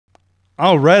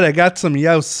All right, I got some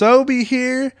YOASOBI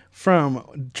here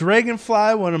from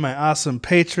Dragonfly, one of my awesome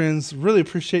patrons. Really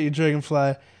appreciate you,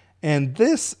 Dragonfly. And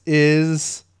this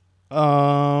is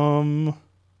Idol.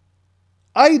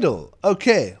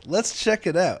 Okay, let's check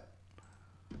it out.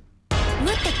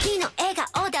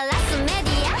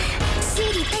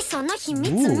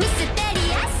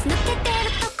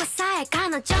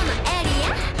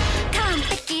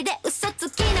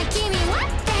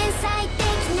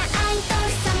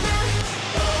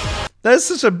 That's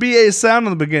such a BA sound in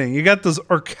the beginning. You got those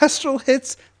orchestral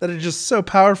hits that are just so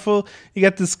powerful. You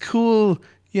got this cool,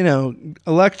 you know,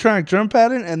 electronic drum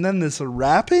pattern, and then this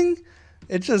rapping.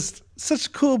 It's just such a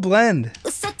cool blend.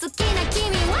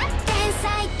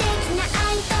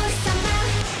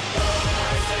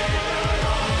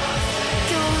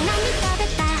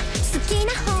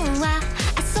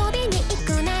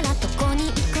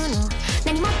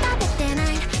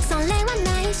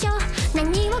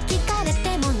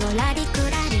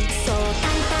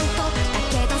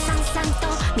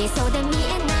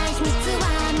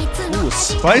 Ooh,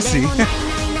 spicy.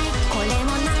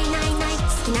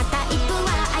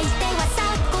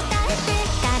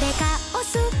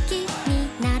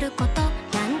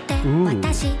 Ooh.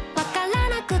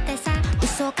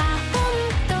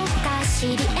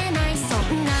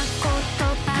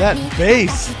 That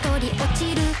bass.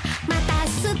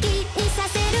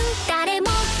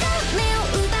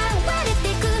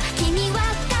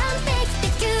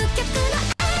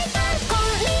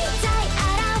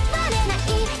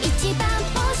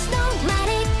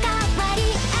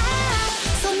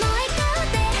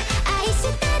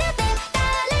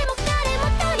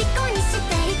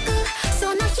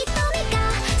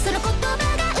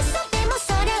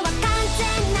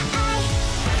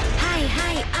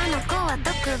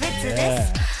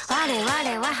 Yeah.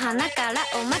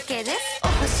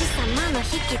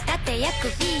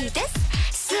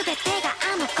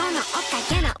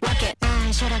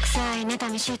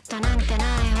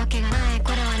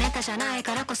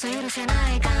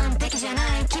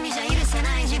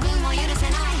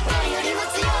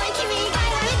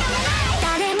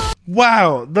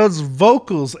 Wow, those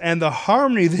vocals and the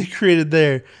harmony they created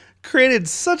there created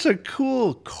such a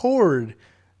cool chord.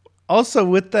 Also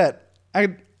with that, I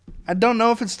don't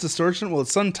know if it's distortion. Well,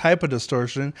 it's some type of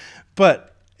distortion,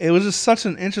 but it was just such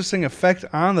an interesting effect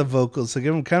on the vocals to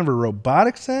give them kind of a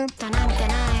robotic sound.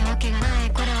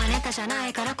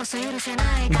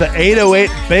 The 808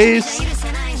 bass.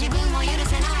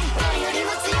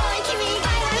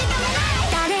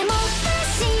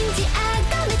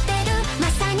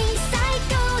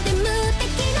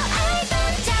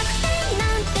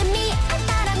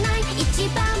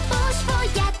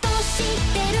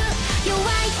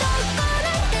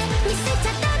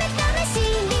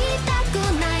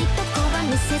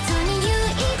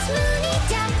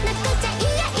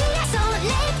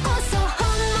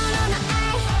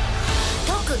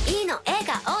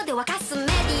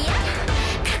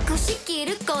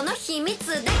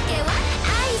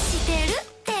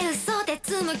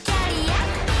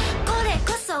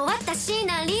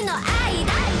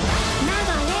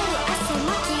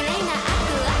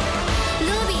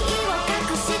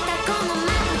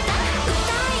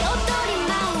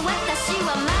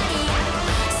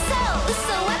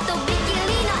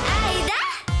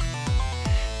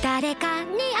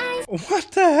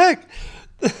 What the heck?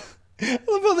 I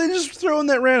love how they just throw in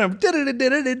that random.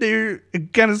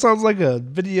 It kind of sounds like a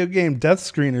video game death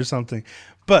screen or something.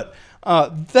 But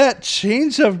that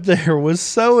change up there was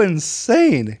so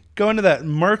insane. Going to that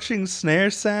marching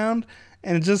snare sound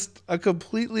and just a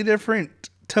completely different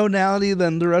tonality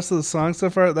than the rest of the song so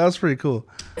far. That was pretty cool.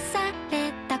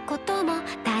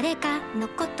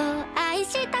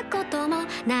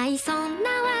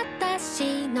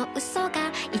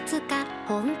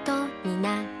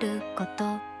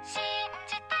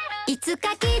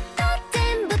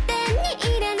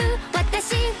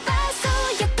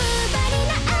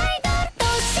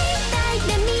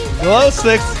 Glow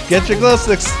sticks, get your glow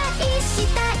sticks.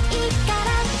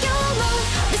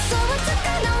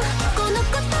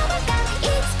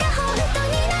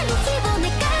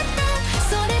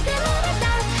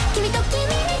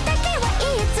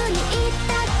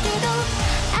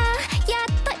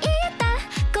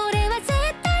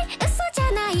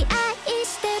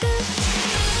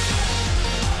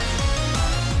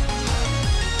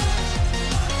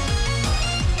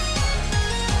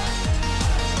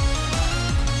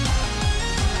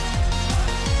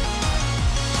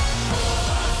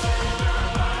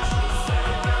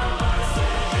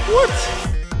 What?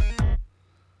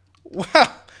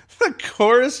 Wow, the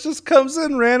chorus just comes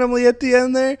in randomly at the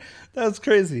end there? That's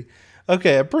crazy.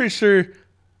 Okay, I'm pretty sure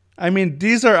I mean,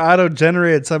 these are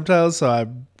auto-generated subtitles, so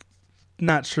I'm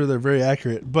not sure they're very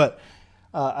accurate, but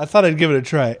I thought I'd give it a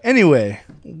try. Anyway,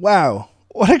 wow.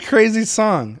 What a crazy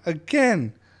song.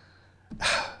 Again,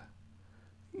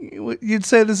 you'd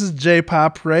say this is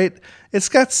J-pop, right? It's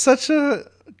got such a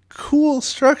cool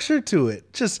structure to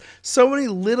it. Just so many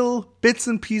little bits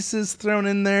and pieces thrown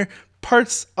in there.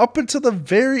 Parts up until the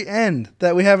very end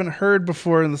that we haven't heard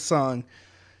before in the song.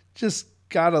 Just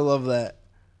gotta love that.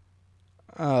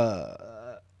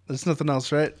 There's nothing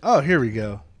else, right? Oh, here we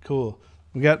go. Cool.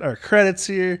 We got our credits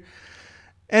here.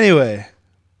 Anyway,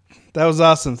 that was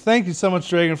awesome. Thank you so much,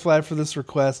 Dragonfly, for this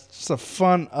request. Just a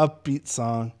fun, upbeat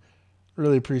song.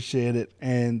 Really appreciate it.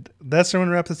 And that's where I'm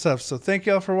going to wrap this up. So thank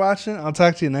you all for watching. I'll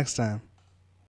talk to you next time.